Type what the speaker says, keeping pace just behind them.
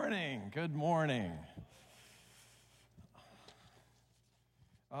morning. Good morning.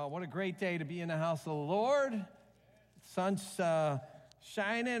 What a great day to be in the house of the Lord. Sun's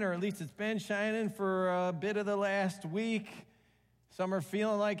shining, or at least it's been shining for a bit of the last week. Some are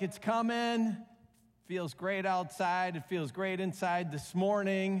feeling like it's coming. Feels great outside. It feels great inside this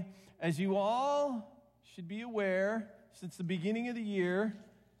morning. As you all should be aware, since the beginning of the year,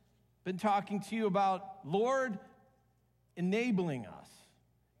 been talking to you about Lord enabling us.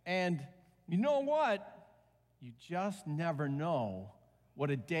 And you know what? You just never know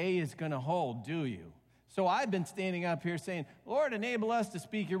what a day is going to hold, do you? So I've been standing up here saying, Lord, enable us to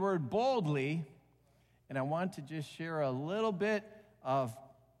speak your word boldly. And I want to just share a little bit of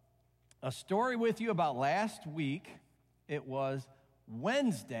a story with you about last week. It was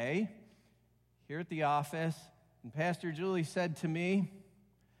Wednesday here at the office, and Pastor Julie said to me,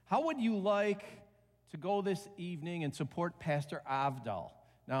 how would you like to go this evening and support Pastor Avdal?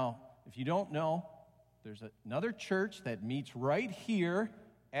 Now, if you don't know, there's another church that meets right here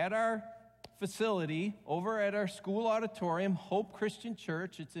at our facility, over at our school auditorium, Hope Christian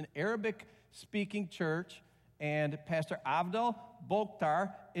Church. It's an Arabic-speaking church, and Pastor Avdal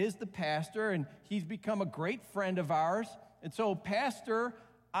Bokhtar is the pastor, and he's become a great friend of ours. And so Pastor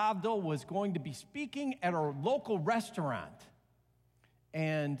Avdal was going to be speaking at our local restaurant,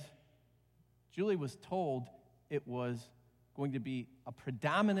 and Julie was told it was going to be a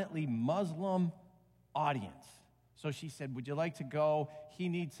predominantly Muslim audience. So she said, would you like to go? He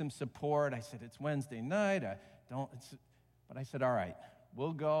needs some support. I said, it's Wednesday night. But I said, all right,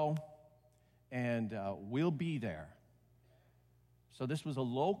 we'll go, and we'll be there. So this was a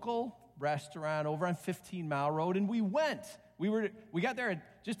local restaurant over on 15 Mile Road, and we went. We got there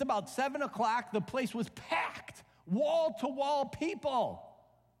at just about 7 o'clock. The place was packed, wall-to-wall people.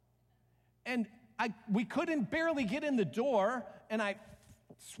 And we couldn't barely get in the door, and I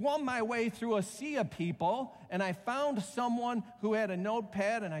swum my way through a sea of people, and I found someone who had a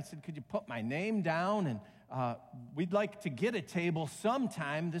notepad, and I said, could you put my name down? And we'd like to get a table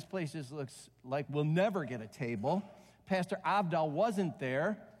sometime. This place just looks like we'll never get a table. Pastor Avdal wasn't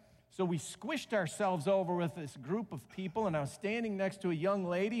there, so we squished ourselves over with this group of people, and I was standing next to a young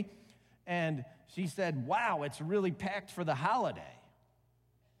lady, and she said, wow, it's really packed for the holiday.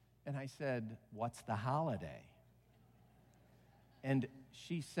 And I said, what's the holiday? And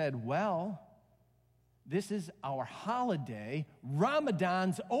she said, well, this is our holiday.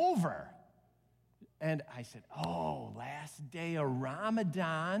 Ramadan's over. And I said, oh, last day of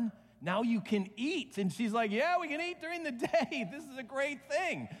Ramadan. Now you can eat. And she's like, yeah, we can eat during the day. This is a great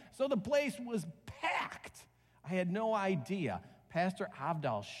thing. So the place was packed. I had no idea. Pastor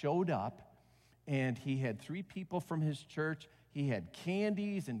Avdal showed up, and he had 3 people from his church. He had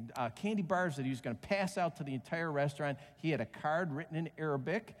candies and candy bars that he was going to pass out to the entire restaurant. He had a card written in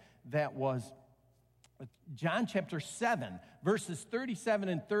Arabic that was John chapter 7, verses 37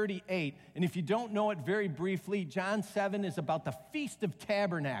 and 38. And if you don't know it very briefly, John 7 is about the Feast of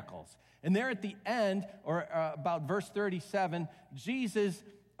Tabernacles. And there at the end, or about verse 37, Jesus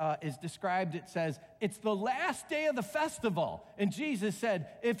is described, it says, it's the last day of the festival. And Jesus said,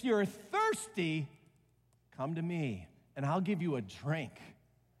 if you're thirsty, come to me, and I'll give you a drink,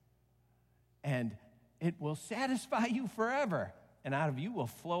 and it will satisfy you forever, and out of you will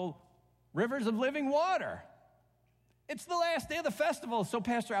flow rivers of living water. It's the last day of the festival. So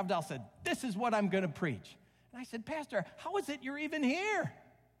Pastor Avdal said, this is what I'm going to preach. And I said, Pastor, how is it you're even here?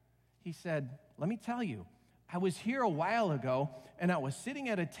 He said, let me tell you, I was here a while ago, and I was sitting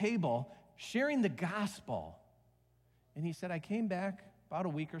at a table sharing the gospel. And he said, I came back about a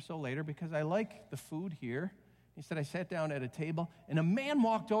week or so later because I like the food here. He said, I sat down at a table, and a man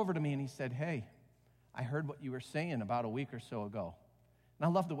walked over to me, and he said, hey, I heard what you were saying about a week or so ago. And I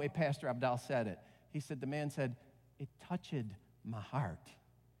love the way Pastor Avdal said it. He said, the man said, it touched my heart.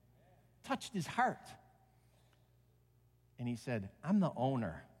 Touched his heart. And he said, I'm the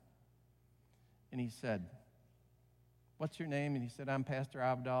owner. And he said, what's your name? And he said, I'm Pastor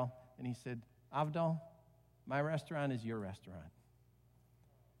Avdal. And he said, Avdal, my restaurant is your restaurant.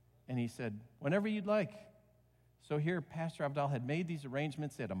 And he said, whenever you'd like. So here, Pastor Avdal had made these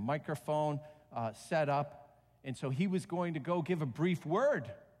arrangements. They had a microphone set up. And so he was going to go give a brief word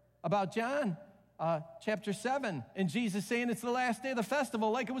about John chapter 7. And Jesus saying it's the last day of the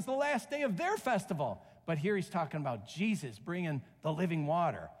festival, like it was the last day of their festival. But here he's talking about Jesus bringing the living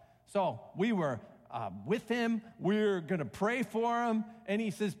water. So we were with him. We're going to pray for him. And he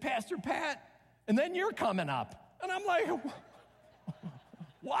says, Pastor Pat, and then you're coming up. And I'm like,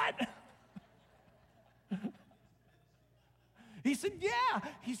 what? He said, yeah.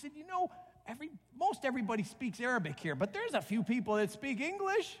 He said, you know, most everybody speaks Arabic here, but there's a few people that speak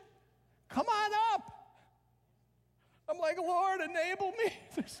English. Come on up. I'm like, Lord, enable me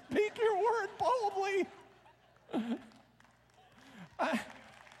to speak your word boldly.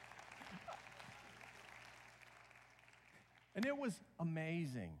 And it was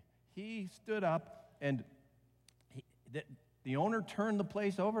amazing. He stood up, and the owner turned the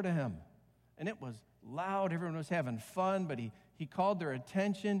place over to him. And it was loud. Everyone was having fun, but he called their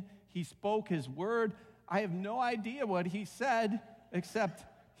attention. He spoke his word. I have no idea what he said, except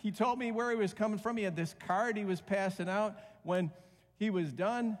he told me where he was coming from. He had this card he was passing out. When he was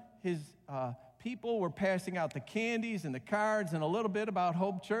done, his people were passing out the candies and the cards and a little bit about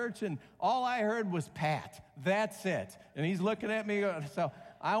Hope Church, and all I heard was Pat. That's it. And he's looking at me. So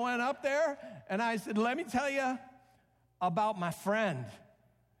I went up there, and I said, let me tell you about my friend.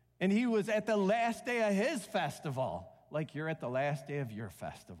 And he was at the last day of his festival, like you're at the last day of your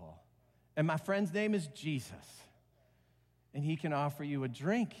festival. And my friend's name is Jesus. And he can offer you a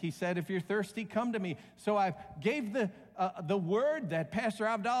drink. He said, if you're thirsty, come to me. So I gave the word that Pastor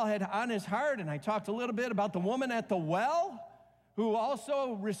Avdal had on his heart, and I talked a little bit about the woman at the well who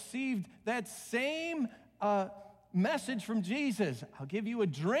also received that same message from Jesus. I'll give you a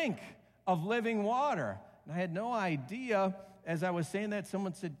drink of living water. And I had no idea, as I was saying that,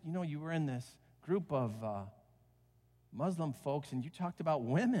 someone said, you were in this group of Muslim folks, and you talked about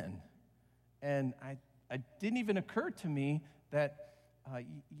women. And it didn't even occur to me that,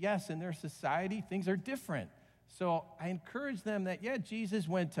 yes, in their society, things are different. So I encouraged them that, Jesus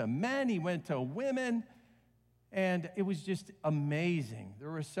went to men, he went to women, and it was just amazing. There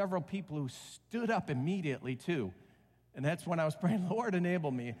were several people who stood up immediately, too. And that's when I was praying, Lord,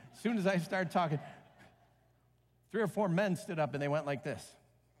 enable me. As soon as I started talking, 3 or 4 men stood up, and they went like this.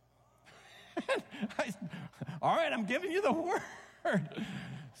 All right, I'm giving you the word.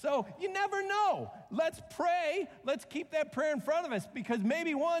 So you never know. Let's pray. Let's keep that prayer in front of us, because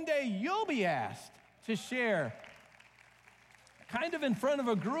maybe one day you'll be asked to share kind of in front of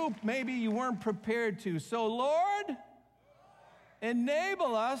a group maybe you weren't prepared to. So Lord,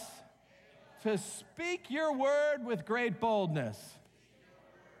 enable us to speak your word with great boldness.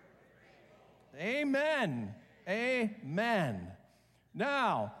 Amen. Amen.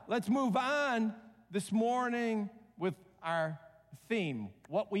 Now, let's move on this morning with our theme,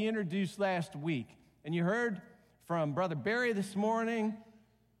 what we introduced last week. And you heard from Brother Barry this morning.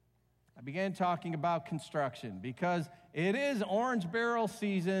 I began talking about construction because it is orange barrel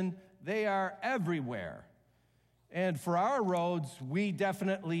season. They are everywhere. And for our roads, we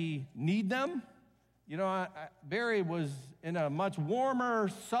definitely need them. Barry was in a much warmer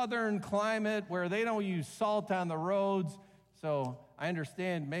southern climate where they don't use salt on the roads. So I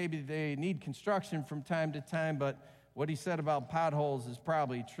understand maybe they need construction from time to time, but what he said about potholes is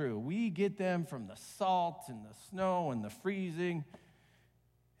probably true. We get them from the salt and the snow and the freezing.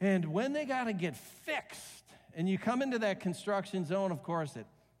 And when they got to get fixed, and you come into that construction zone, of course, it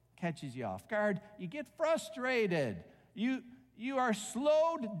catches you off guard. You get frustrated. You are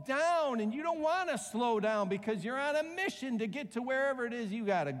slowed down, and you don't want to slow down because you're on a mission to get to wherever it is you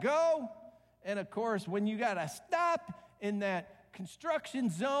got to go. And, of course, when you got to stop in that construction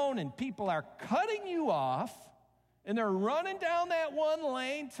zone and people are cutting you off, and they're running down that one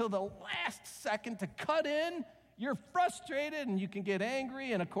lane till the last second to cut in, you're frustrated and you can get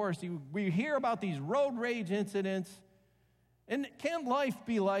angry. And, of course, we hear about these road rage incidents. And can life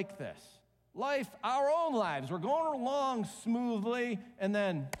be like this? Life, our own lives, we're going along smoothly, and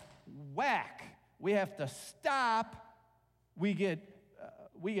then whack, we have to stop. We get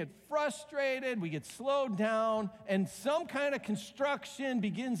frustrated, we get slowed down, and some kind of construction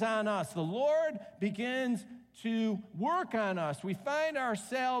begins on us. The Lord begins to work on us. We find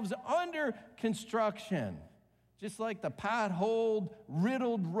ourselves under construction, just like the potholed,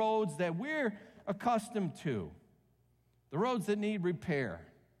 riddled roads that we're accustomed to, the roads that need repair.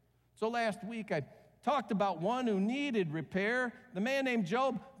 So last week I talked about one who needed repair, the man named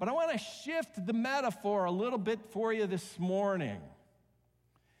Job, but I want to shift the metaphor a little bit for you this morning.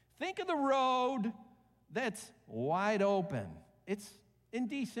 Think of the road that's wide open. It's in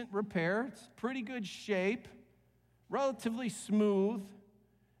decent repair. It's pretty good shape, relatively smooth,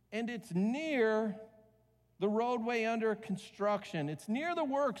 and it's near the roadway under construction. It's near the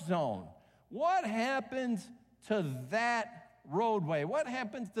work zone. What happens to that roadway? What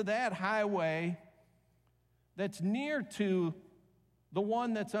happens to that highway that's near to the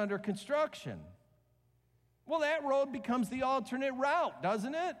one that's under construction? Well, that road becomes the alternate route,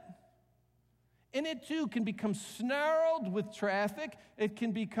 doesn't it? And it, too, can become snarled with traffic. It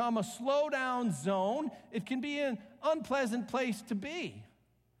can become a slow-down zone. It can be an unpleasant place to be.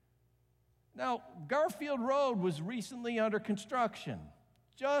 Now, Garfield Road was recently under construction,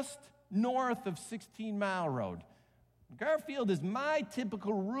 just north of 16 Mile Road. Garfield is my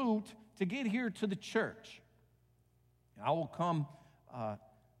typical route to get here to the church. I will come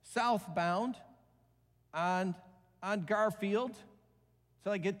southbound on Garfield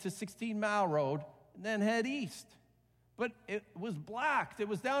till I get to 16 Mile Road, and then head east. But it was blocked. It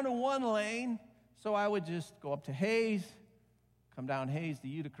was down to one lane, so I would just go up to Hayes, come down Hayes to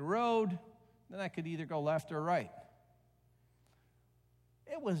Utica Road, then I could either go left or right.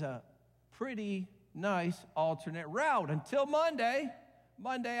 It was a pretty nice alternate route until Monday.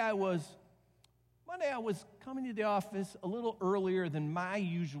 Monday I was coming to the office a little earlier than my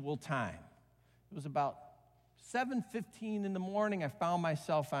usual time. It was about 7:15 in the morning. I found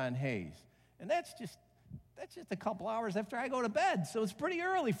myself on Hayes. And that's just a couple hours after I go to bed, so it's pretty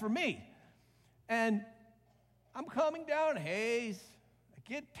early for me. And I'm coming down Hayes. I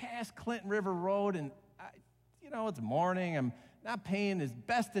get past Clinton River Road, and it's morning. I'm not paying as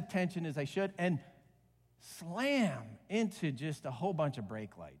best attention as I should, and slam into just a whole bunch of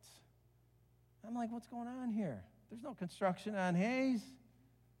brake lights. I'm like, what's going on here? There's no construction on Hayes.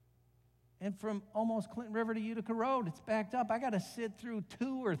 And from almost Clinton River to Utica Road, it's backed up. I got to sit through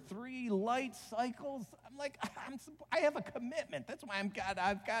 2 or 3 light cycles. I'm like, I have a commitment. That's why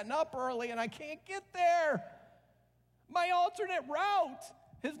I've gotten up early and I can't get there. My alternate route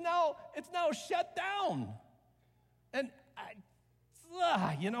it's now shut down. And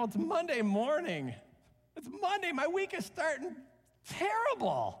it's Monday morning. It's Monday. My week is starting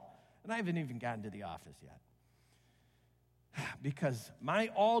terrible. And I haven't even gotten to the office yet. Because my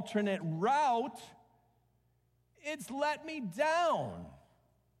alternate route, it's let me down.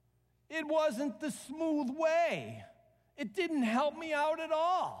 It wasn't the smooth way. It didn't help me out at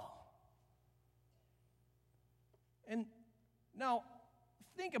all. And now,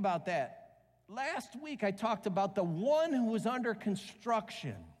 think about that. Last week, I talked about the one who was under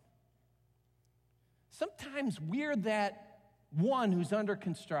construction. Sometimes we're that one who's under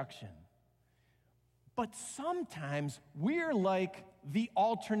construction. But sometimes we're like the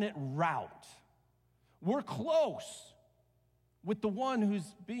alternate route. We're close with the one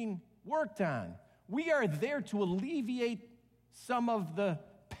who's being worked on. We are there to alleviate some of the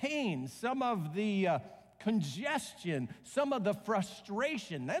pain, some of the congestion, some of the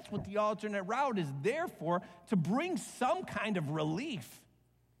frustration. That's what the alternate route is there for, to bring some kind of relief.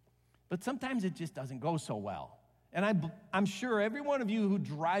 But sometimes it just doesn't go so well. And I'm sure every one of you who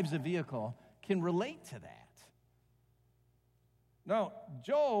drives a vehicle can relate to that. Now,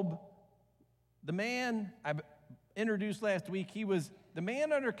 Job, the man I introduced last week, he was the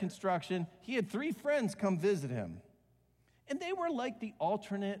man under construction. He had 3 friends come visit him. And they were like the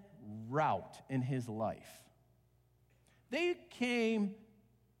alternate route in his life. They came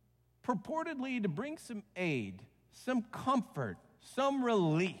purportedly to bring some aid, some comfort, some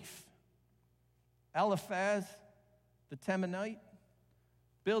relief. Eliphaz, the Temanite,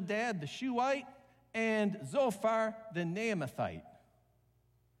 Bildad, the Shuhite, and Zophar, the Naamathite.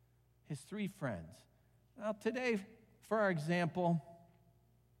 His 3 friends. Now today, for our example,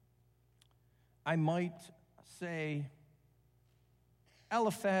 I might say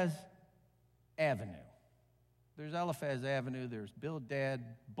Eliphaz Avenue. There's Eliphaz Avenue, there's Bildad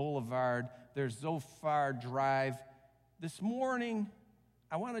Boulevard, there's Zophar Drive. This morning,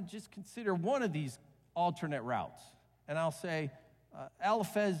 I want to just consider one of these alternate routes, and I'll say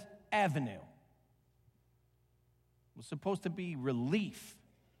Eliphaz Avenue was supposed to be relief.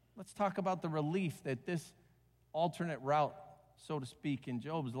 Let's talk about the relief that this alternate route, so to speak, in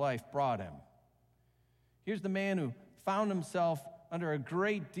Job's life brought him. Here's the man who found himself under a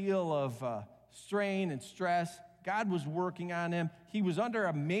great deal of strain and stress. God was working on him. He was under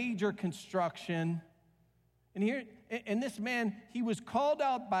a major construction. And this man, he was called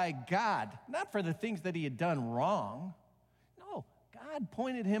out by God, not for the things that he had done wrong. No, God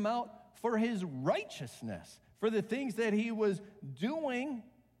pointed him out for his righteousness, for the things that he was doing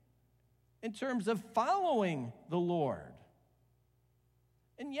in terms of following the Lord.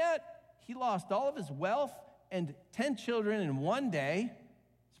 And yet, he lost all of his wealth and 10 children in one day.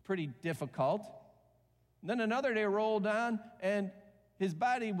 It's pretty difficult. And then another day rolled on, and his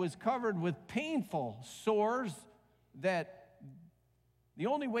body was covered with painful sores that the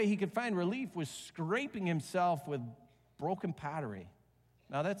only way he could find relief was scraping himself with broken pottery.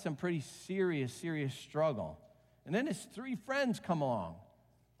 Now, that's some pretty serious struggle. And then his 3 friends come along,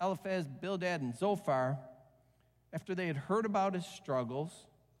 Eliphaz, Bildad, and Zophar, after they had heard about his struggles,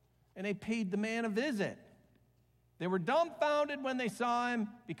 and they paid the man a visit. They were dumbfounded when they saw him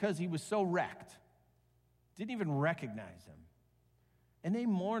because he was so wrecked. Didn't even recognize him. And they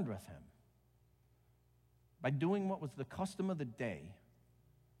mourned with him. by doing what was the custom of the day.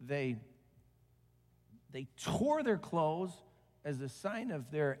 They tore their clothes as a sign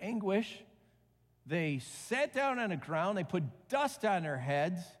of their anguish. They sat down on the ground. They put dust on their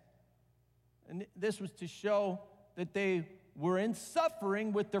heads. And this was to show that they were in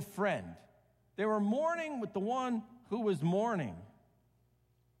suffering with their friend. They were mourning with the one who was mourning.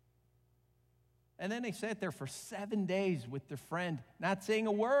 And then they sat there for 7 days with their friend, not saying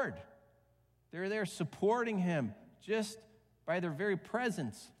a word. They're there supporting him just by their very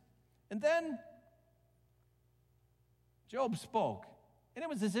presence. And then Job spoke, and it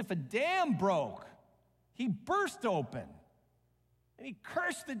was as if a dam broke. He burst open, and he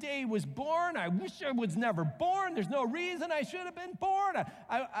cursed the day he was born. I wish I was never born. There's no reason I should have been born.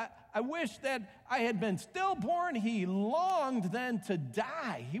 I wish that I had been stillborn. He longed then to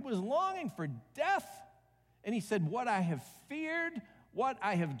die. He was longing for death. And he said, what I have feared, what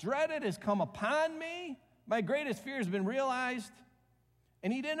I have dreaded has come upon me. My greatest fear has been realized.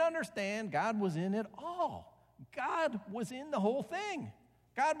 And he didn't understand God was in it all. God was in the whole thing.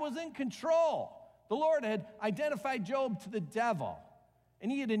 God was in control. The Lord had identified Job to the devil,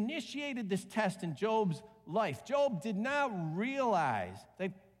 and he had initiated this test in Job's life. Job did not realize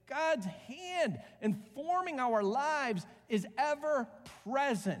that God's hand in forming our lives is ever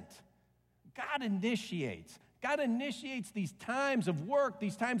present. God initiates these times of work,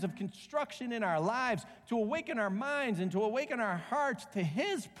 these times of construction in our lives to awaken our minds and to awaken our hearts to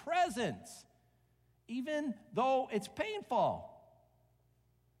his presence, even though it's painful.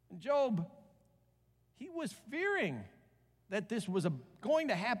 And Job, he was fearing that this was going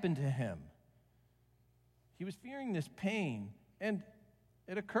to happen to him. He was fearing this pain, and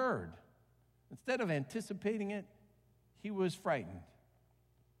it occurred. Instead of anticipating it, he was frightened.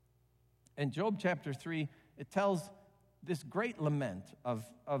 In Job chapter 3, it tells this great lament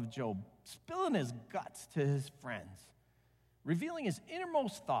of Job, spilling his guts to his friends, revealing his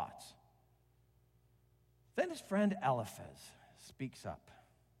innermost thoughts. Then his friend Eliphaz speaks up.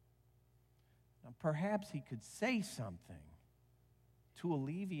 Now, perhaps he could say something to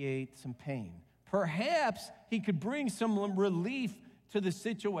alleviate some pain. Perhaps he could bring some relief to the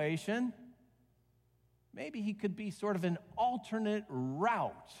situation. Maybe he could be sort of an alternate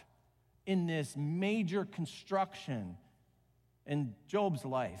route in this major construction in Job's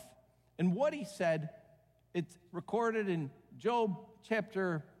life. And what he said, it's recorded in Job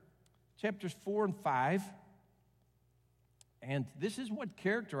chapters 4 and 5. And this is what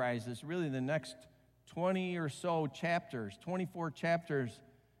characterizes really the next 20 or so chapters, 24 chapters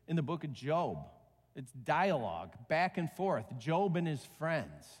in the book of Job. It's dialogue, back and forth, Job and his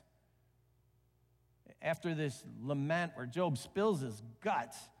friends. After this lament where Job spills his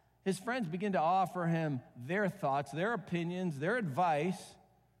guts, his friends begin to offer him their thoughts, their opinions, their advice.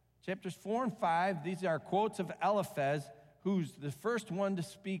 Chapters 4 and 5, these are quotes of Eliphaz, who's the first one to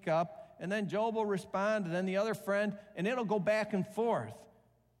speak up. And then Job will respond, and then the other friend, and it'll go back and forth.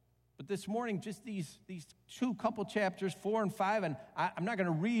 But this morning, just these couple chapters, 4 and 5, and I'm not going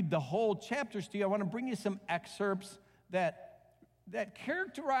to read the whole chapters to you. I want to bring you some excerpts that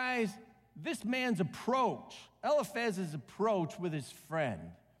characterize this man's approach, Eliphaz's approach with his friend.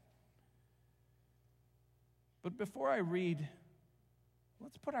 But before I read,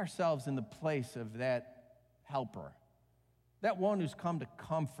 let's put ourselves in the place of that helper, that one who's come to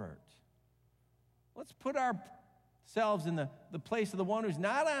comfort. Let's put ourselves in the place of the one who's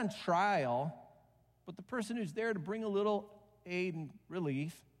not on trial, but the person who's there to bring a little aid and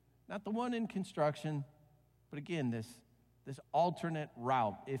relief, not the one in construction, but again, this alternate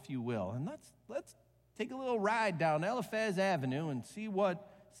route, if you will. And let's take a little ride down Eliphaz Avenue and see what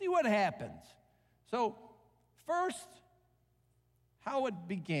happens. So, first, how it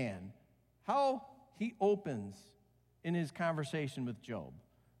began, how he opens in his conversation with Job.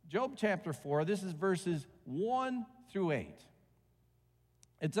 Job chapter 4, this is verses 1 through 8.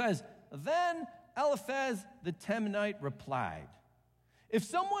 It says, Then Eliphaz the Temanite replied, If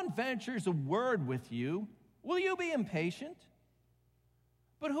someone ventures a word with you, will you be impatient?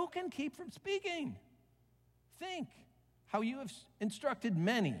 But who can keep from speaking? Think how you have instructed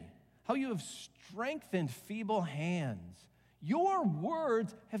many, how you have strengthened feeble hands. Your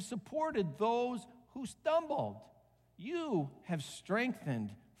words have supported those who stumbled. You have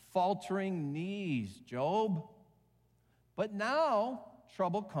strengthened faltering knees, Job. But now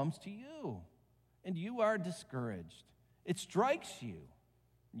trouble comes to you, and you are discouraged. It strikes you.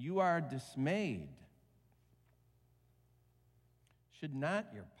 You are dismayed. Should not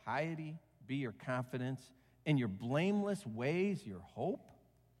your piety be your confidence, and your blameless ways your hope?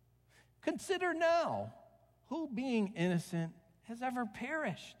 Consider now who, being innocent, has ever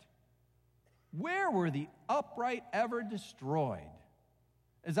perished. Where were the upright ever destroyed?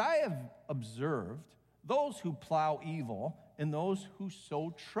 As I have observed, those who plow evil and those who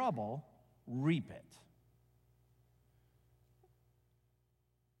sow trouble reap it.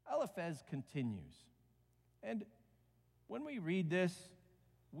 Eliphaz continues. And when we read this,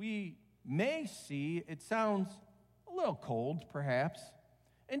 we may see it sounds a little cold, perhaps.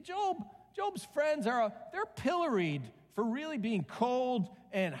 And Job's friends they're pilloried for really being cold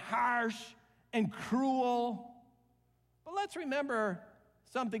and harsh and cruel. But let's remember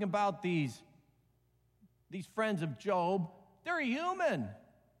something about these friends of Job. They're human.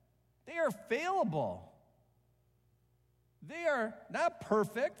 They are fallible. They are not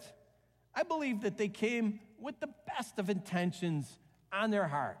perfect. I believe that they came with the best of intentions on their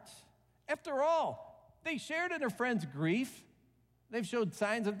hearts. After all, they shared in their friends' grief. They've showed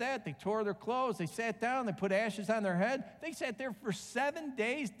signs of that. They tore their clothes. They sat down. They put ashes on their head. They sat there for 7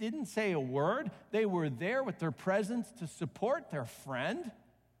 days, didn't say a word. They were there with their presence to support their friend.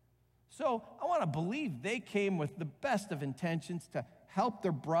 So I want to believe they came with the best of intentions to help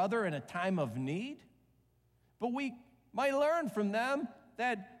their brother in a time of need. But we might learn from them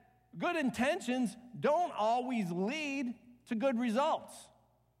that good intentions don't always lead to good results.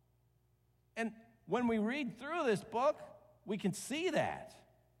 And when we read through this book, we can see that.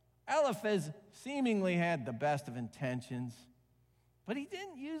 Eliphaz seemingly had the best of intentions, but he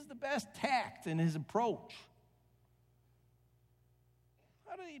didn't use the best tact in his approach.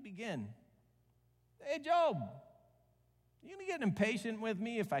 How did he begin? Hey, Job, you gonna get impatient with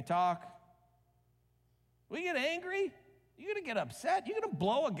me if I talk? Will you get angry? You gonna get upset? You gonna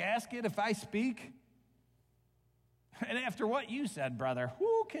blow a gasket if I speak? And after what you said, brother,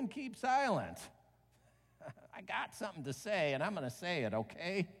 who can keep silent? I got something to say, and I'm going to say it,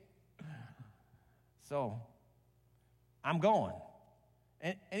 okay? So, I'm going.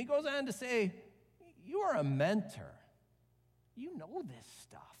 And he goes on to say, you are a mentor. You know this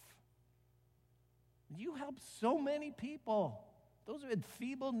stuff. You help so many people, those who had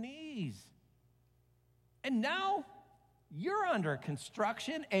feeble knees. And now, you're under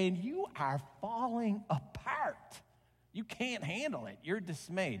construction, and you are falling apart. You can't handle it. You're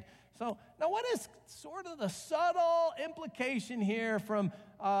dismayed. So now what is sort of the subtle implication here from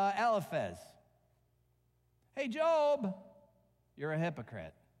Eliphaz? Hey, Job, you're a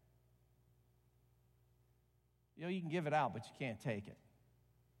hypocrite. You know, you can give it out, but you can't take it.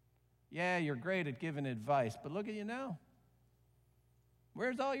 Yeah, you're great at giving advice, but look at you now.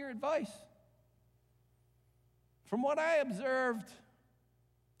 Where's all your advice? From what I observed,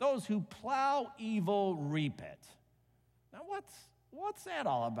 those who plow evil reap it. Now, what's that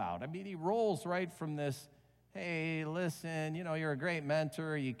all about? I mean, he rolls right from this, hey, listen, you know, you're a great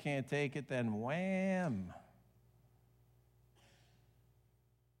mentor, you can't take it, then wham.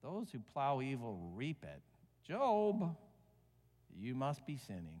 Those who plow evil reap it. Job, you must be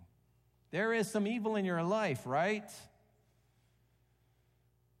sinning. There is some evil in your life, right?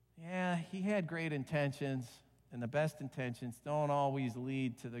 Yeah, he had great intentions, and the best intentions don't always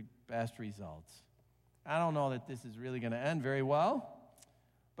lead to the best results. I don't know that this is really going to end very well.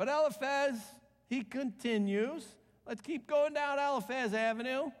 But Eliphaz, he continues. Let's keep going down Eliphaz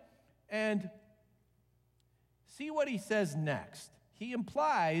Avenue and see what he says next. He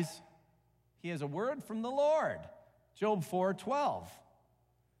implies he has a word from the Lord. Job 4:12.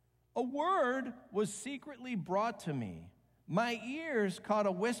 A word was secretly brought to me. My ears caught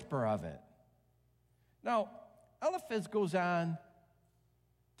a whisper of it. Now, Eliphaz goes on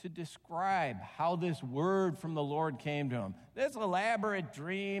to describe how this word from the Lord came to him. This elaborate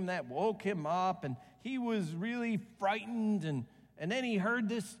dream that woke him up, and he was really frightened, and then he heard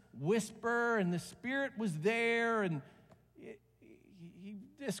this whisper, and the Spirit was there, and he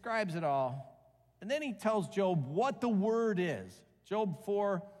describes it all. And then he tells Job what the word is. Job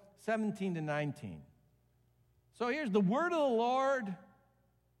 4:17-19. So here's the word of the Lord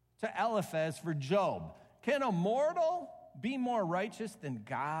to Eliphaz for Job. Can a mortal be more righteous than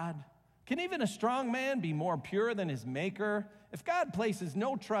God? Can even a strong man be more pure than his maker? If God places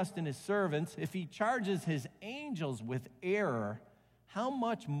no trust in his servants, if he charges his angels with error, how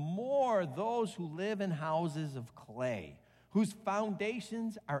much more those who live in houses of clay, whose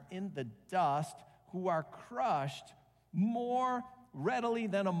foundations are in the dust, who are crushed more readily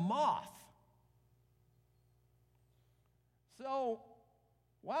than a moth? So,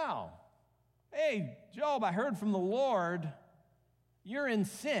 wow. Hey, Job, I heard from the Lord, you're in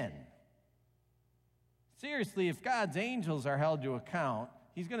sin. Seriously, if God's angels are held to account,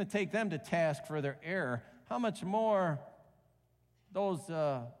 he's going to take them to task for their error. How much more those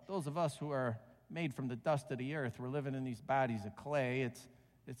of us who are made from the dust of the earth, we're living in these bodies of clay.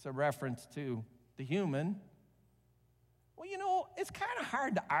 It's a reference to the human. Well, it's kind of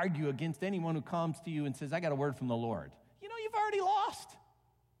hard to argue against anyone who comes to you and says, I got a word from the Lord. You've already lost.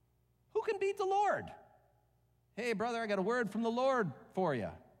 Who can beat the Lord? Hey, brother, I got a word from the Lord for you.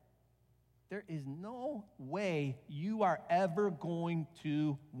 There is no way you are ever going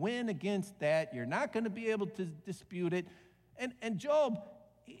to win against that. You're not going to be able to dispute it. And Job,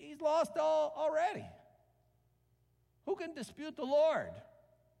 he's lost all already. Who can dispute the Lord?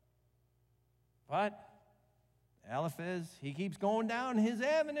 But Eliphaz, he keeps going down his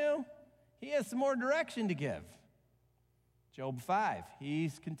avenue. He has some more direction to give. Job 5,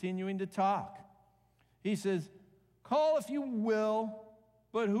 he's continuing to talk. He says, call if you will,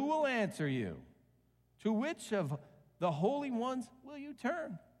 but who will answer you? To which of the holy ones will you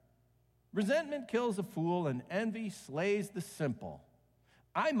turn? Resentment kills a fool, and envy slays the simple.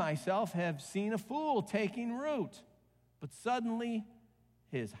 I myself have seen a fool taking root, but suddenly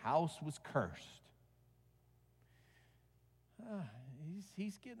his house was cursed.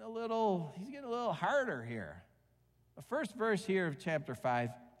 He's getting a little harder here. The first verse here of chapter 5,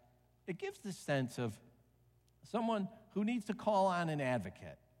 it gives the sense of someone who needs to call on an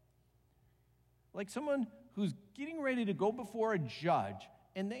advocate. Like someone who's getting ready to go before a judge,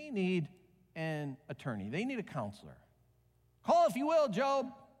 and they need an attorney. They need a counselor. Call if you will,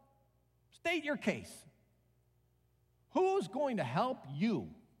 Job. State your case. Who's going to help you?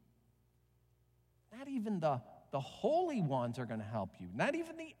 Not even the holy ones are going to help you. Not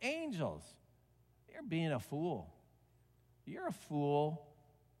even the angels. You're being a fool. You're a fool.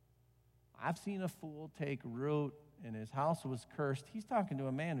 I've seen a fool take root, and his house was cursed. He's talking to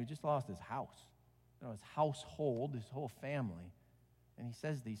a man who just lost his house, his household, his whole family. And he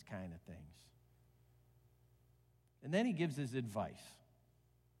says these kind of things. And then he gives his advice.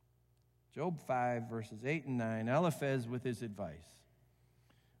 Job 5, verses 8 and 9, Eliphaz with his advice.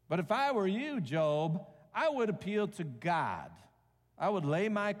 But if I were you, Job, I would appeal to God. I would lay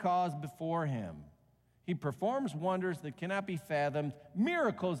my cause before him. He performs wonders that cannot be fathomed,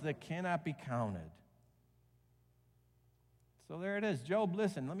 miracles that cannot be counted. So there it is. Job,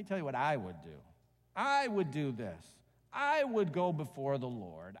 listen, let me tell you what I would do. I would do this. I would go before the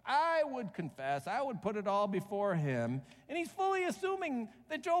Lord. I would confess. I would put it all before him. And he's fully assuming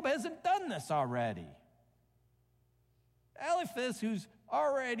that Job hasn't done this already. Eliphaz, who's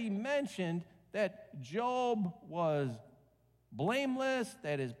already mentioned that Job was blameless,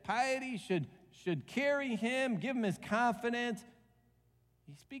 that his piety should carry him, give him his confidence.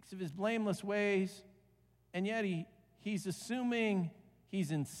 He speaks of his blameless ways, and yet he's assuming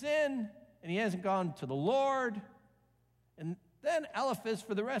he's in sin, and he hasn't gone to the Lord. And then Eliphaz,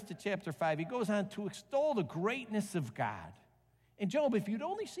 for the rest of chapter 5, he goes on to extol the greatness of God. And Job, if you'd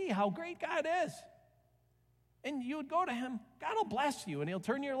only see how great God is, and you would go to him, God will bless you, and he'll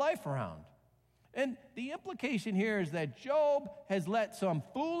turn your life around. And the implication here is that Job has let some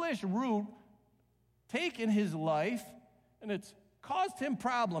foolish root take in his life, and it's caused him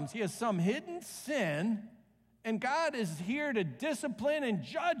problems. He has some hidden sin, and God is here to discipline and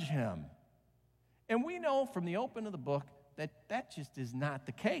judge him. And we know from the open of the book that just is not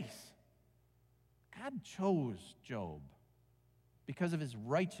the case. God chose Job because of his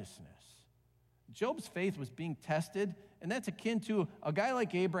righteousness. Job's faith was being tested, and that's akin to a guy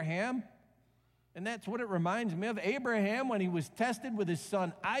like Abraham. And that's what it reminds me of. Abraham, when he was tested with his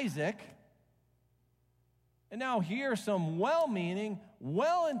son Isaac. And now here, some well-meaning,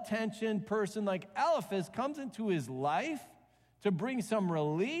 well-intentioned person like Eliphaz comes into his life to bring some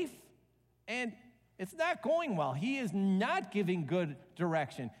relief. And it's not going well. He is not giving good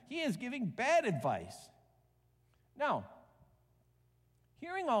direction. He is giving bad advice. Now,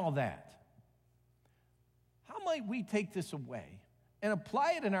 hearing all that, how might we take this away and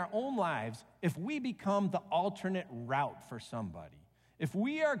apply it in our own lives if we become the alternate route for somebody? If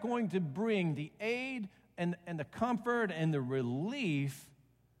we are going to bring the aid and the comfort and the relief,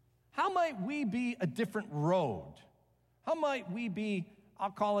 how might we be a different road? How might we be, I'll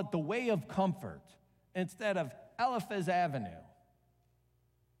call it the way of comfort instead of Eliphaz Avenue?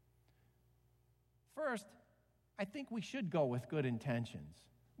 First, I think we should go with good intentions.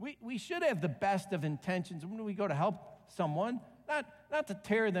 We should have the best of intentions when we go to help someone, not to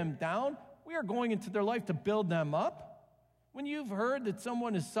tear them down. We are going into their life to build them up. When you've heard that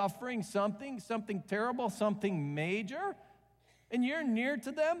someone is suffering something terrible, something major, and you're near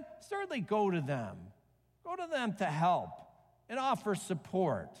to them, certainly go to them. Go to them to help and offer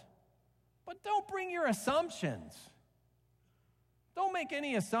support. But don't bring your assumptions. Don't make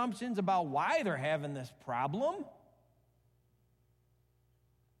any assumptions about why they're having this problem.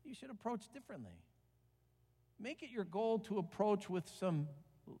 You should approach differently. Make it your goal to approach with some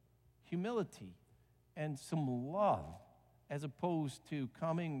humility and some love, as opposed to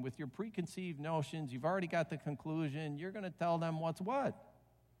coming with your preconceived notions. You've already got the conclusion. You're going to tell them what's what.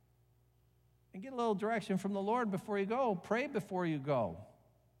 And get a little direction from the Lord before you go. Pray before you go.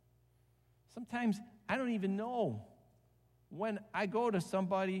 Sometimes I don't even know when I go to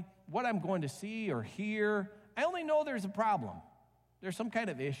somebody what I'm going to see or hear. I only know there's a problem. There's some kind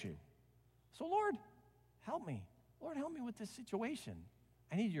of issue. So, Lord, help me. Lord, help me with this situation.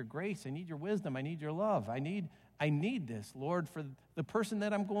 I need your grace. I need your wisdom. I need your love. I need this, Lord, for the person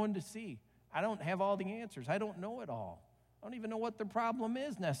that I'm going to see. I don't have all the answers. I don't know it all. I don't even know what the problem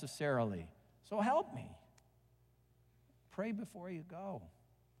is necessarily. So help me. Pray before you go.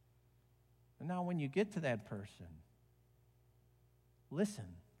 And now when you get to that person, listen.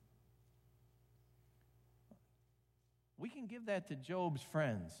 We can give that to Job's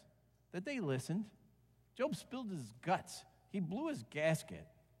friends, that they listened. Job spilled his guts. He blew his gasket.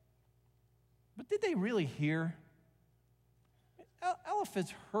 But did they really hear?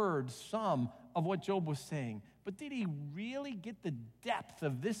 Eliphaz heard some of what Job was saying, but did he really get the depth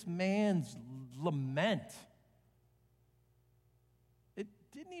of this man's lament? It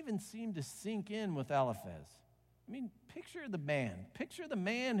didn't even seem to sink in with Eliphaz. I mean, picture the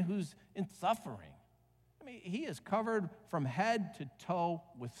man who's in suffering. I mean, he is covered from head to toe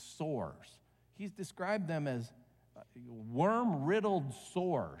with sores. He's described them as worm-riddled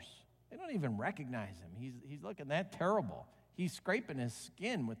sores. They don't even recognize him. He's looking that terrible. He's scraping his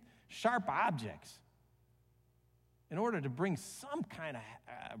skin with sharp objects in order to bring some kind of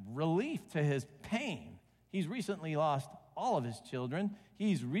relief to his pain. He's recently lost all of his children.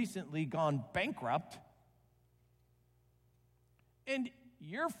 He's recently gone bankrupt. And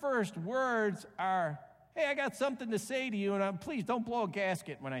your first words are, hey, I got something to say to you, and please don't blow a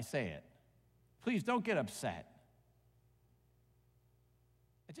gasket when I say it. Please don't get upset.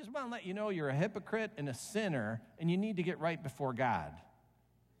 I just want to let you know you're a hypocrite and a sinner, and you need to get right before God.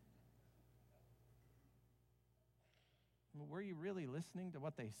 Were you really listening to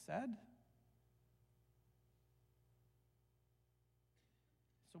what they said?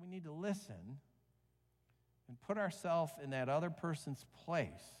 So we need to listen and put ourselves in that other person's place.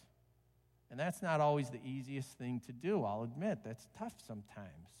 And that's not always the easiest thing to do, I'll admit. That's tough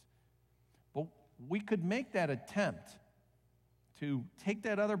sometimes. But we could make that attempt to take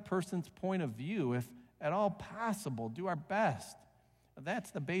that other person's point of view, if at all possible, do our best.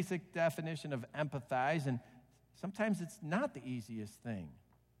 That's the basic definition of empathize, and sometimes it's not the easiest thing.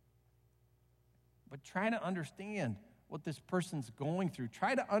 But try to understand what this person's going through.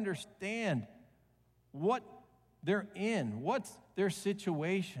 Try to understand what they're in, what's their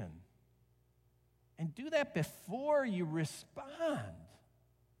situation. And do that before you respond.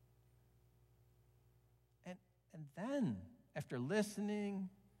 And then, after listening,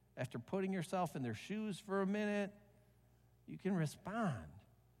 after putting yourself in their shoes for a minute, you can respond.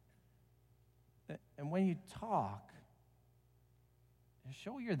 And when you talk,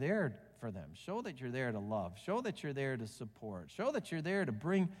 show you're there for them. Show that you're there to love. Show that you're there to support. Show that you're there to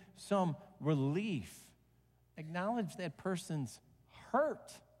bring some relief. Acknowledge that person's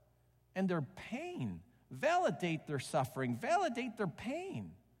hurt and their pain. Validate their suffering. Validate their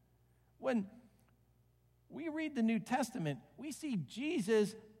pain. When we read the New Testament, we see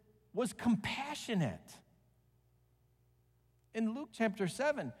Jesus was compassionate. In Luke chapter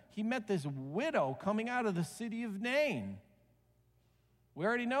 7, he met this widow coming out of the city of Nain. We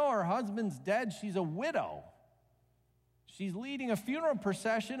already know her husband's dead. She's a widow. She's leading a funeral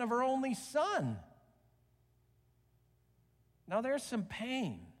procession of her only son. Now there's some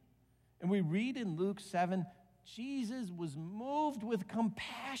pain. And we read in Luke 7, Jesus was moved with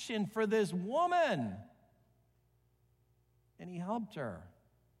compassion for this woman. And he helped her.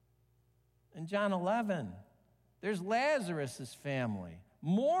 In John 11, there's Lazarus' family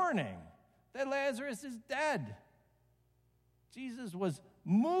mourning that Lazarus is dead. Jesus was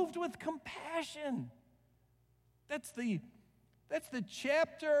moved with compassion. That's the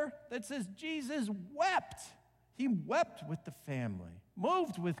chapter that says Jesus wept. He wept with the family,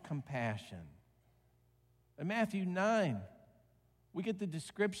 moved with compassion. In Matthew 9, we get the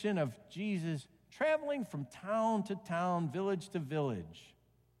description of Jesus traveling from town to town, village to village.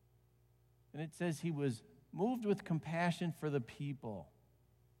 And it says he was moved with compassion for the people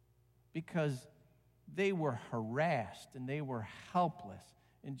because they were harassed and they were helpless.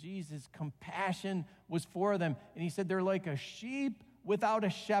 And Jesus' compassion was for them. And he said they're like a sheep without a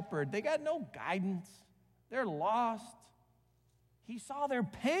shepherd. They got no guidance. They're lost. He saw their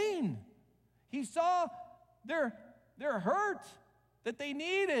pain. He saw their hurt, that they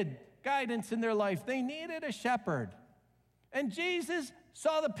needed guidance in their life. They needed a shepherd. And Jesus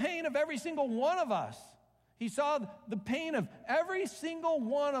saw the pain of every single one of us. He saw the pain of every single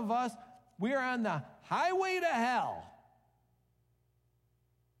one of us. We're on the highway to hell.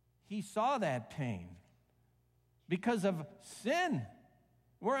 He saw that pain because of sin.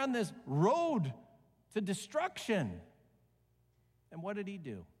 We're on this road to destruction. And what did he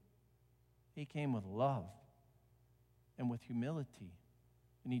do? He came with love and with humility.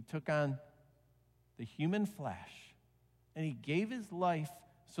 And he took on the human flesh. And he gave his life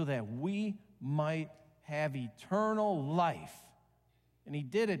so that we might have eternal life. And he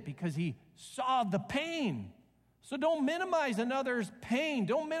did it because he saw the pain. So don't minimize another's pain.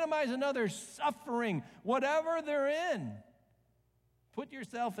 Don't minimize another's suffering, whatever they're in. Put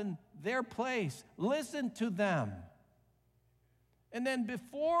yourself in their place. Listen to them. And then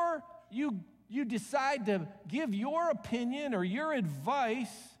before you decide to give your opinion or your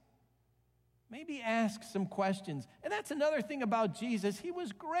advice, maybe ask some questions. And that's another thing about Jesus. He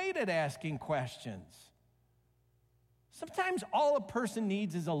was great at asking questions. Sometimes all a person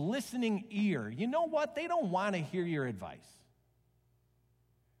needs is a listening ear. You know what? They don't want to hear your advice.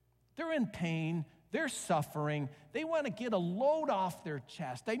 They're in pain. They're suffering. They want to get a load off their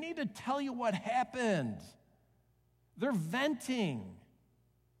chest. They need to tell you what happened. They're venting.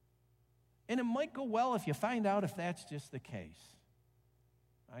 And it might go well if you find out if that's just the case.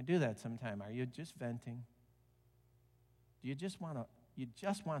 I do that sometimes. Are you just venting? Do you just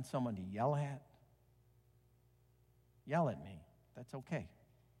want someone to yell at? Yell at me. That's okay.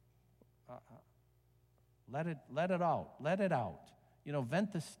 Let it out. Let it out. You know,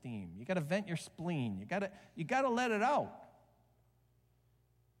 vent the steam. You got to vent your spleen. You got to let it out.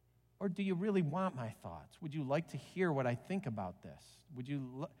 Or do you really want my thoughts? Would you like to hear what I think about this? Would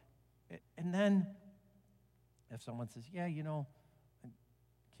you? And then, if someone says, "Yeah, you know,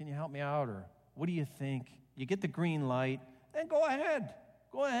 can you help me out?" Or "What do you think?" You get the green light. Then go ahead.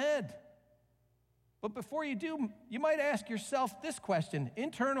 Go ahead. But before you do, you might ask yourself this question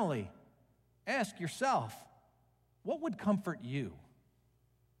internally. Ask yourself, what would comfort you?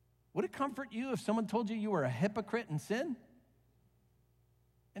 Would it comfort you if someone told you you were a hypocrite in sin?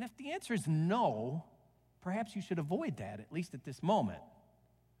 And if the answer is no, perhaps you should avoid that, at least at this moment.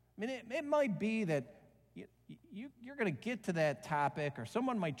 I mean, it might be that you're going to get to that topic, or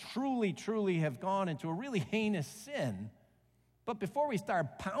someone might truly have gone into a really heinous sin. But before we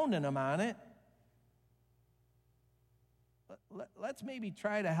start pounding them on it, let's maybe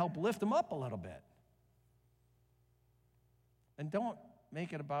try to help lift them up a little bit. And don't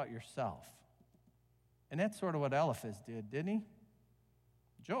make it about yourself. And that's sort of what Eliphaz did, didn't he?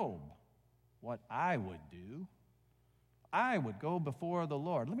 Job, what I would do, I would go before the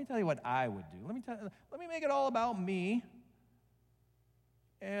Lord. Let me tell you what I would do. Let me make it all about me.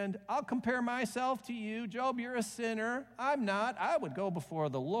 And I'll compare myself to you. Job, you're a sinner. I'm not. I would go before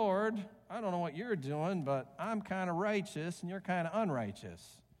the Lord. I don't know what you're doing, but I'm kind of righteous and you're kind of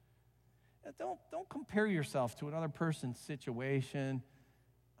unrighteous. Don't compare yourself to another person's situation.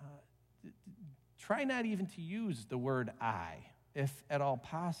 Try not even to use the word I, if at all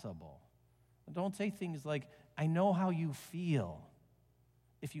possible. Don't say things like, I know how you feel,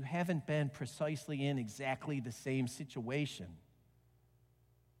 if you haven't been precisely in exactly the same situation.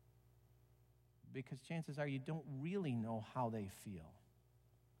 Because chances are you don't really know how they feel.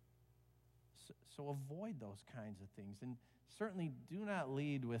 So avoid those kinds of things. And certainly do not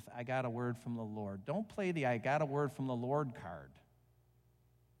lead with, I got a word from the Lord. Don't play the I got a word from the Lord card.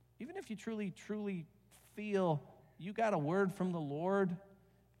 Even if you truly feel you got a word from the Lord,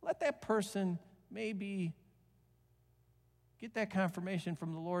 let that person maybe get that confirmation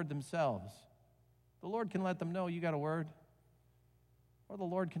from the Lord themselves. The Lord can let them know you got a word. Or the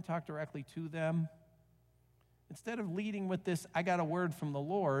Lord can talk directly to them. Instead of leading with this, I got a word from the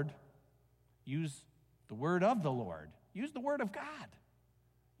Lord, use the word of the Lord. Use the word of God.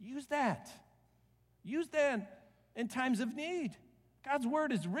 Use that. Use that in times of need. God's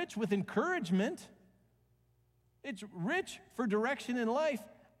word is rich with encouragement. It's rich for direction in life.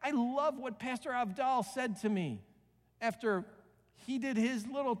 I love what Pastor Avdal said to me after he did his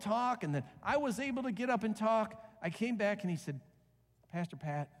little talk, and then I was able to get up and talk. I came back and he said, Pastor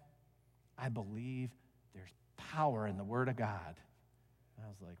Pat, I believe there's power in the Word of God. And I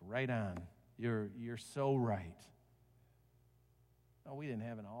was like, right on. You're so right. No, we didn't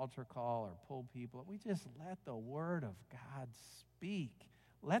have an altar call or pull people. We just let the Word of God speak.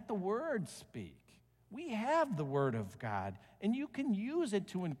 Let the Word speak. We have the Word of God, and you can use it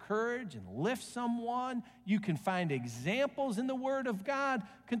to encourage and lift someone. You can find examples in the Word of God.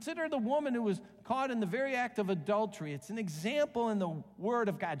 Consider the woman who was caught in the very act of adultery. It's an example in the Word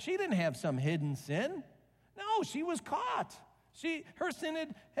of God. She didn't have some hidden sin. No, she was caught. Her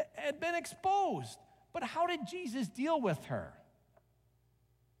sin had been exposed. But how did Jesus deal with her?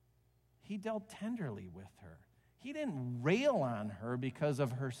 He dealt tenderly with her. He didn't rail on her because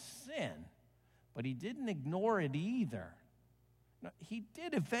of her sin, but he didn't ignore it either. No, he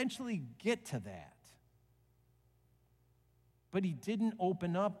did eventually get to that. But he didn't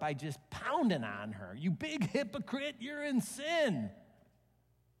open up by just pounding on her. You big hypocrite, you're in sin.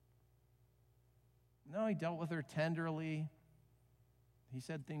 No, he dealt with her tenderly. He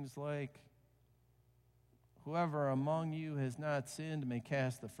said things like, whoever among you has not sinned may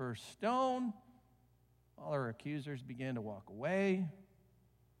cast the first stone. All her accusers began to walk away.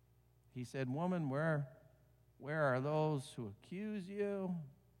 He said, woman, where are those who accuse you?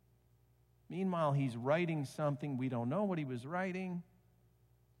 Meanwhile, he's writing something. We don't know what he was writing.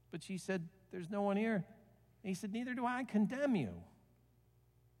 But she said, there's no one here. And he said, neither do I condemn you.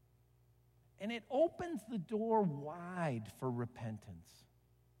 And it opens the door wide for repentance.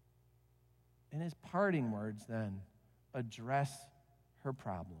 And his parting words then address her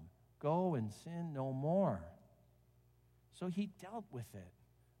problem. Go and sin no more. So he dealt with it,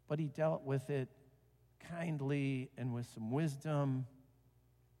 but he dealt with it kindly and with some wisdom.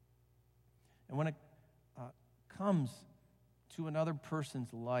 And when it comes to another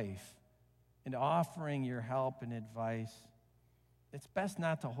person's life and offering your help and advice, it's best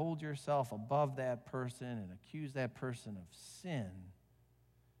not to hold yourself above that person and accuse that person of sin,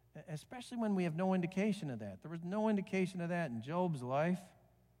 especially when we have no indication of that. There was no indication of that in Job's life.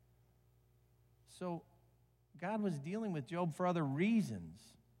 So God was dealing with Job for other reasons.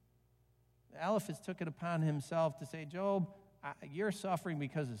 Eliphaz took it upon himself to say, Job, you're suffering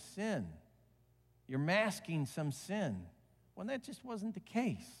because of sin. You're masking some sin. When that just wasn't the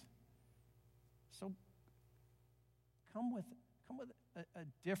case. So come with a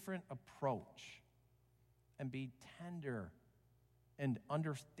different approach and be tender and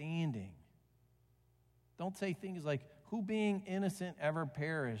understanding. Don't say things like, who being innocent ever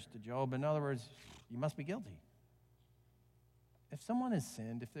perished to Job? In other words, you must be guilty. If someone has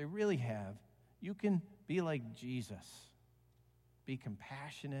sinned, if they really have, you can be like Jesus. Be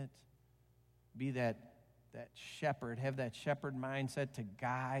compassionate. Be that shepherd. Have that shepherd mindset to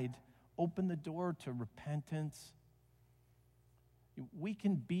guide. Open the door to repentance. We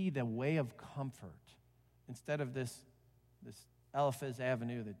can be the way of comfort instead of this Eliphaz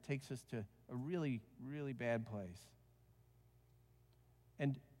Avenue that takes us to a really, really bad place.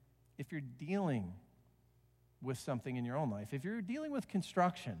 And if you're dealing with something in your own life, if you're dealing with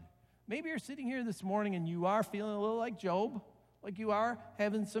construction, maybe you're sitting here this morning and you are feeling a little like Job, like you are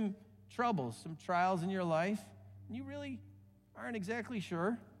having some troubles, some trials in your life, and you really aren't exactly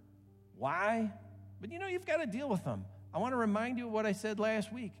sure why, but you've got to deal with them. I want to remind you of what I said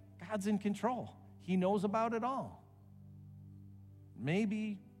last week. God's in control. He knows about it all.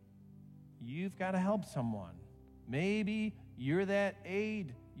 Maybe you've got to help someone. Maybe you're that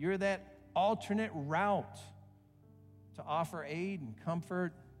aid. You're that alternate route to offer aid and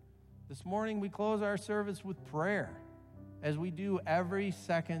comfort. This morning we close our service with prayer, as we do every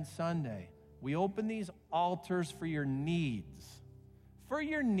second Sunday. We open these altars for your needs. For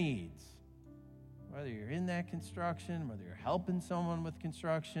your needs. Whether you're in that construction, whether you're helping someone with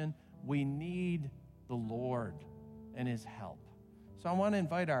construction, we need the Lord and his help. So I want to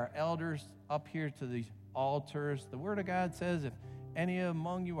invite our elders up here to these altars. The Word of God says, if any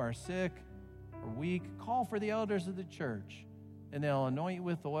among you are sick or weak, call for the elders of the church, and they'll anoint you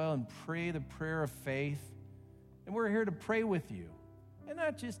with oil and pray the prayer of faith. And we're here to pray with you, and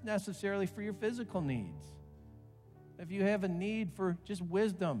not just necessarily for your physical needs. If you have a need for just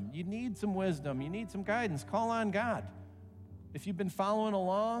wisdom, you need some wisdom, you need some guidance, call on God. If you've been following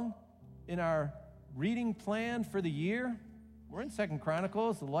along in our reading plan for the year, we're in 2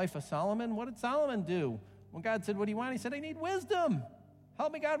 Chronicles, the life of Solomon. What did Solomon do? When God said, what do you want? He said, I need wisdom.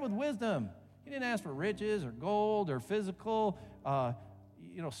 Help me, God, with wisdom. He didn't ask for riches or gold or physical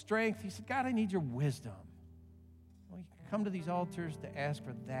strength. He said, God, I need your wisdom. Well, you can come to these altars to ask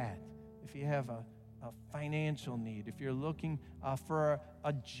for that. If you have a financial need, if you're looking for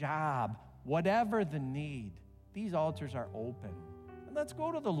a job, whatever the need, these altars are open. And let's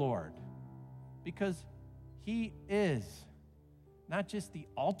go to the Lord, because he is not just the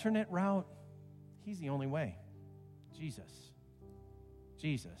alternate route, he's the only way. Jesus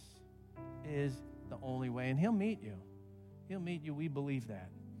is the only way, and he'll meet you. He'll meet you. We believe that.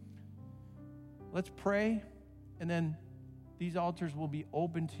 Let's pray, and then these altars will be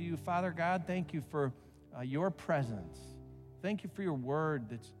open to you. Father God, thank you for your presence. Thank you for your word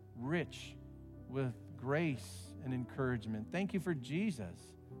that's rich with grace and encouragement. Thank you for Jesus,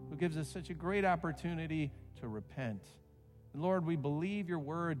 who gives us such a great opportunity to repent And Lord, we believe your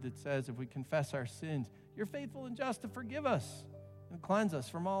word that says if we confess our sins, you're faithful and just to forgive us and cleanse us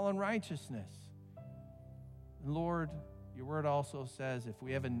from all unrighteousness. And Lord, your word also says if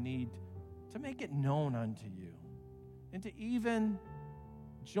we have a need, to make it known unto you and to even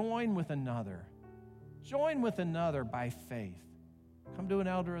join with another by faith. Come to an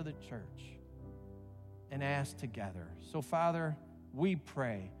elder of the church and ask together. So, Father, we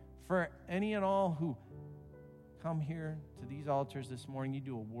pray for any and all who come here to these altars this morning, you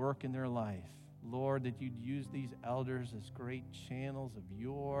do a work in their life. Lord, that you'd use these elders as great channels of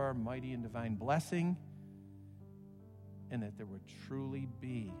your mighty and divine blessing, and that there would truly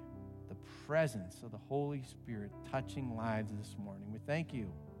be the presence of the Holy Spirit touching lives this morning. We thank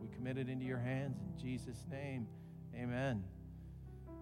you. We commit it into your hands in Jesus' name. Amen.